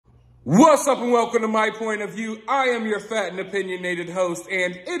What's up and welcome to My Point of View. I am your fat and opinionated host,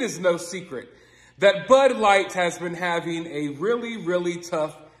 and it is no secret that Bud Light has been having a really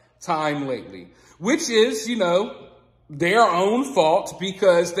tough time lately, which is, their own fault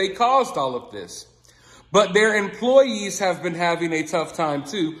because they caused all of this. But their employees have been having a tough time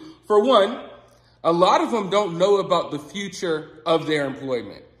too. For one, a lot of them don't know about the future of their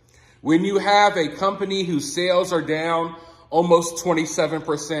employment. When you have a company whose sales are down almost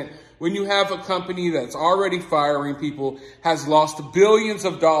 27%, when you have a company that's already firing people, has lost billions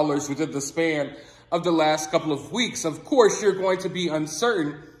of dollars within the span of the last couple of weeks, of course, you're going to be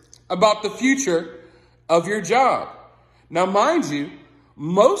uncertain about the future of your job. Now, mind you,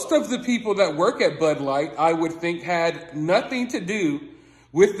 most of the people that work at Bud Light, I would think, had nothing to do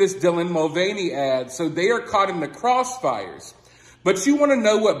with this Mulvaney ad, so they are caught in the crossfires. But you want to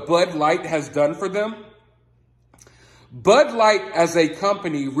know what Bud Light has done for them? Bud Light as a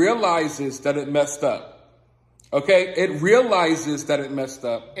company realizes that it messed up, okay? It realizes that it messed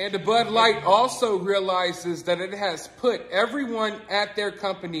up. And Bud Light also realizes that it has put everyone at their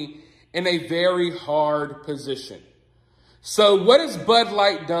company in a very hard position. So what has Bud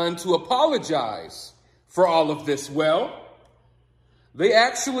Light done to apologize for all of this? Well, they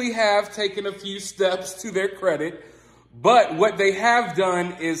actually have taken a few steps to their credit, but what they have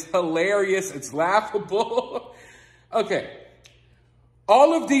done is hilarious. It's laughable. Okay,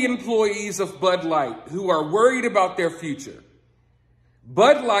 all of the employees of Bud Light who are worried about their future,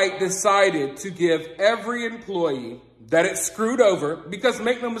 Bud Light decided to give every employee that it screwed over, because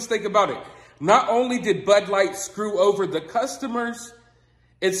make no mistake about it, not only did Bud Light screw over the customers,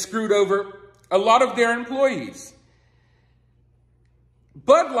 it screwed over a lot of their employees.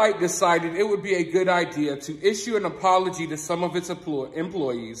 Bud Light decided it would be a good idea to issue an apology to some of its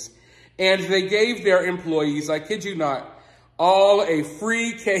employees. And they gave their employees, I kid you not, all a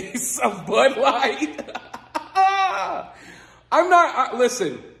free case of Bud Light.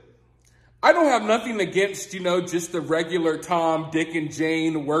 Listen, I don't have nothing against, just the regular Tom, Dick, and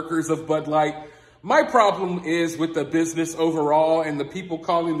Jane workers of Bud Light. My problem is with the business overall and the people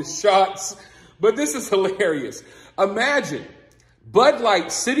calling the shots. But this is hilarious. Imagine Bud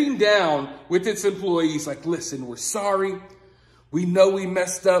Light sitting down with its employees like, listen, we're sorry. We know we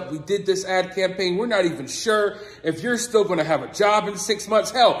messed up. We did this ad campaign. We're not even sure if you're still going to have a job in 6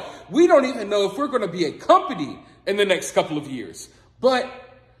 months. Hell, we don't even know if we're going to be a company in the next couple of years. But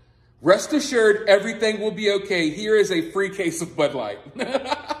rest assured, everything will be okay. Here is a free case of Bud Light.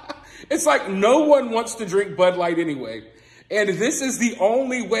 It's like no one wants to drink Bud Light anyway. And this is the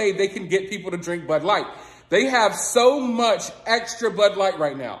only way they can get people to drink Bud Light. They have so much extra Bud Light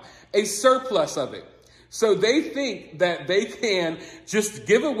right now, a surplus of it. So they think that they can just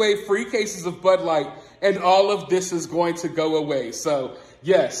give away free cases of Bud Light and all of this is going to go away. So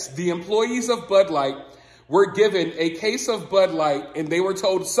yes, the employees of Bud Light were given a case of Bud Light and they were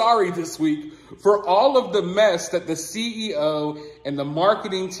told sorry this week for all of the mess that the CEO and the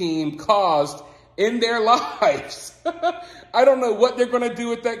marketing team caused in their lives. I don't know what they're going to do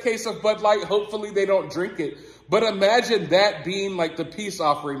with that case of Bud Light. Hopefully they don't drink it. But imagine that being like the peace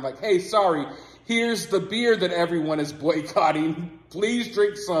offering, like, hey, sorry. Here's the beer that everyone is boycotting. Please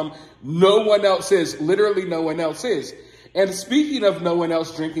drink some. No one else is. Literally no one else is. And speaking of no one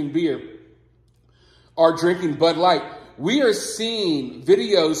else drinking beer or drinking Bud Light, we are seeing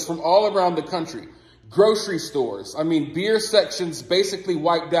videos from all around the country. Grocery stores. Beer sections basically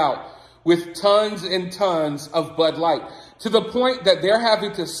wiped out with tons and tons of Bud Light, to the point that they're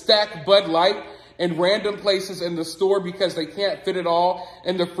having to stack Bud Light in random places in the store because they can't fit it all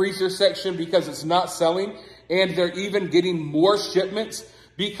in the freezer section because it's not selling. And they're even getting more shipments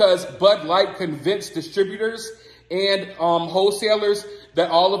because Bud Light convinced distributors and wholesalers that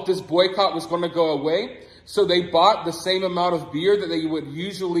all of this boycott was going to go away. So they bought the same amount of beer that they would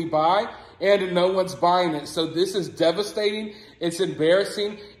usually buy, and no one's buying it. So this is devastating. It's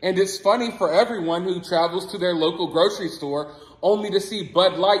embarrassing. And it's funny for everyone who travels to their local grocery store only to see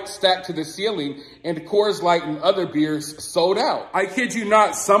Bud Light stacked to the ceiling and Coors Light and other beers sold out. I kid you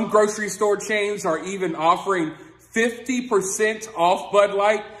not, some grocery store chains are even offering 50% off Bud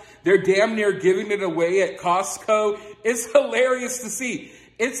Light. They're damn near giving it away at Costco. It's hilarious to see.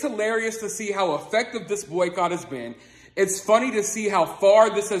 It's hilarious to see how effective this boycott has been. It's funny to see how far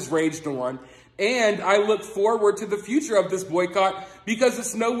this has raged on. And I look forward to the future of this boycott because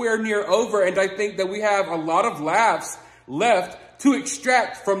it's nowhere near over. And I think that we have a lot of laughs left to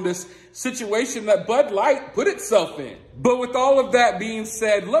extract from this situation that Bud Light put itself in. But with all of that being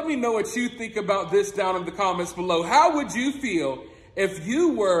said, let me know what you think about this down in the comments below. How would you feel if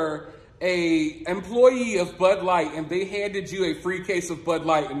you were a employee of Bud Light and they handed you a free case of Bud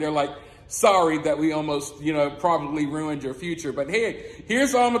Light and they're like, sorry that we almost, probably ruined your future. But hey,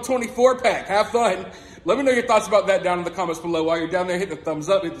 here's a 24 pack. Have fun. Let me know your thoughts about that down in the comments below. While you're down there, hit the thumbs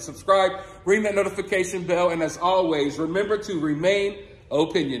up, hit the subscribe, ring that notification bell. And as always, remember to remain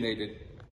opinionated.